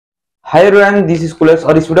Hi everyone, this is Kulesh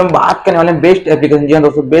और इस video में बात करने वाले हैं बेस्ट एप्लीकेशन। जी हाँ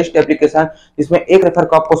दोस्तों, बेस्ट एप्लीकेशन जिसमें एक रेफर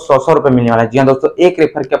को आपको 100 रुपए मिलने वाला है। जी हाँ दोस्तों, एक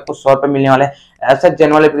रेफर के आपको 100 रुपए मिलने वाले हैं। ऐसा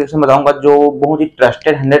जेन्युइन एप्लीकेशन बताऊंगा जो बहुत ही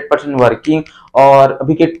ट्रस्टेड, 100% वर्किंग और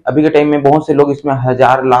अभी के टाइम में बहुत से लोग इसमें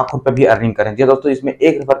हजार लाख रुपए भी अर्निंग करें। जी हाँ दोस्तों, इसमें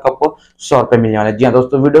एक रेफर को आपको 100 रुपए मिलने वाले हैं। जी हाँ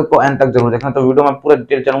दोस्तों, वीडियो को एंड तक जरूर देखना। तो वीडियो में पूरा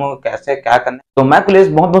डिटेल चलूंगा कैसे क्या करना है। तो मैं कुलेश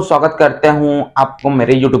बहुत बहुत स्वागत करता हूँ आपको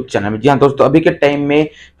मेरे यूट्यूब चैनल में। जी हाँ दोस्तों, अभी के टाइम में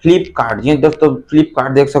फ्लिपकार्ट, जी हाँ दोस्तों,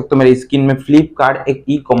 फ्लिपकार्ट देख सकते हो मेरी स्क्रीन में। फ्लिपकार्ट एक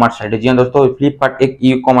ई कॉमर्स साइट है। जी हाँ दोस्तों, फ्लिपकार्ट एक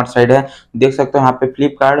ई कॉमर्स साइट है। देख सकते हो यहाँ पे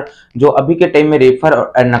फ्लिपकार्ट जो अभी के टाइम में रेफर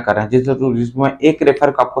अर्न कर रहे हैं, जिसमें एक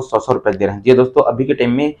रेफर का आपको 100 रुपए दे रहे हैं। जी दोस्तों, अभी के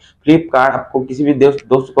टाइम में फ्लिपकार्ट आपको किसी भी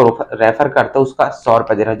दोस्त को रेफर करता है उसका 100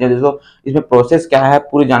 रुपए दे रहा है। जी दोस्तों, इसमें प्रोसेस क्या है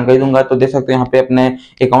पूरी जानकारी दूंगा। तो देख सकते हो यहाँ पे अपने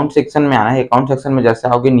अकाउंट सेक्शन में आना है। अकाउंट सेक्शन में जैसे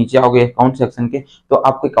आओगे, नीचे आओगे अकाउंट सेक्शन के, तो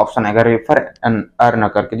आपको एक ऑप्शन आएगा रेफर अर्न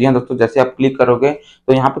करके। जी हाँ दोस्तों, जैसे आप क्लिक करोगे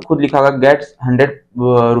तो यहाँ पे खुद लिखा होगा गेट्स 100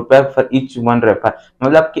 रुपए फॉर ईच वन रेफर,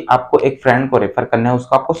 मतलब कि आपको एक फ्रेंड को रेफर करना है,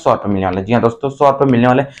 उसका आपको 100 रुपए मिलने वाला है। जी हाँ दोस्तों, 100 रुपए मिलने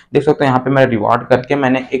वाले। देख सकते हो यहाँ पे मैं रिवॉर्ड करके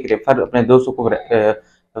मैंने एक रेफर अपने दोस्तों को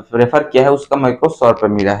रेफर किया है, उसका मेरे को 100 रुपए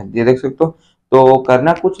मिला है। ये देख सकते हो। तो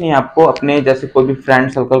करना कुछ नहीं है आपको, अपने जैसे कोई भी फ्रेंड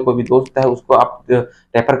सर्कल, कोई भी दोस्त है, उसको आप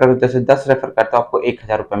रेफर करो। जैसे 10 रेफर करते हो आपको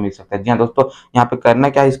 1000 रुपए मिल सकता है। जी हाँ दोस्तों, यहाँ पे करना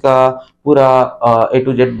क्या है, इसका पूरा A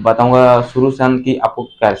to Z बताऊंगा शुरू से अंत की आपको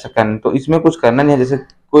कैसे करना है। तो इसमें कुछ करना नहीं है। जैसे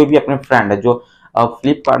कोई भी अपने फ्रेंड है जो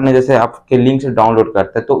फ्लिपकार्ट ने जैसे आपके लिंक से डाउनलोड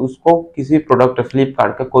करता है, तो उसको किसी प्रोडक्ट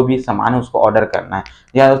फ्लिपकार्ट का कोई भी सामान है उसको ऑर्डर करना है।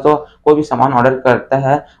 या दोस्तों, कोई भी सामान ऑर्डर करता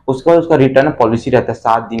है उसका उसका रिटर्न पॉलिसी रहता है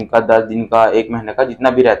 7 दिन का, 10 दिन का, 1 महीने का, जितना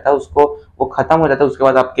भी रहता है उसको वो खत्म हो जाता है। उसके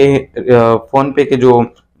बाद आपके फोन पे के जो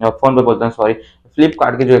फोन पे बोलते हैं, सॉरी,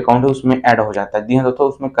 फ्लिपकार्ट के जो अकाउंट है उसमें ऐड हो जाता है। जी हाँ दोस्तों,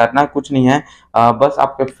 उसमें करना कुछ नहीं है, बस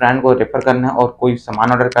आपके फ्रेंड को रेफर करना है और कोई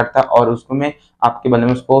सामान ऑर्डर करता है और उसको में आपके बदले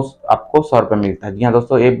में उसको आपको 100 रुपए मिलता है। जी हाँ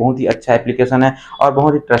दोस्तों, ये बहुत ही अच्छा एप्लीकेशन है और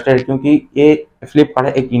बहुत ही ट्रस्टेड है, क्योंकि ये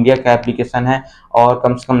फ्लिपकार्ट एक इंडिया का एप्लीकेशन है और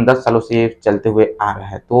कम से कम 10 सालों से ये चलते हुए आ रहा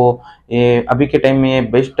है। तो ये अभी के टाइम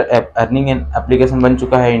में बेस्ट अर्निंग एप्लीकेशन बन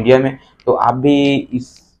चुका है इंडिया में। तो आप भी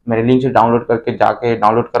इस मेरे लिंक से डाउनलोड करके जाके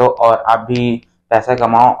डाउनलोड करो और आप भी पैसा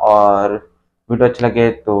कमाओ। और वीडियो अच्छा लगे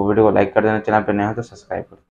तो वीडियो को लाइक कर देना, चैनल पर नए हो तो सब्सक्राइब करो।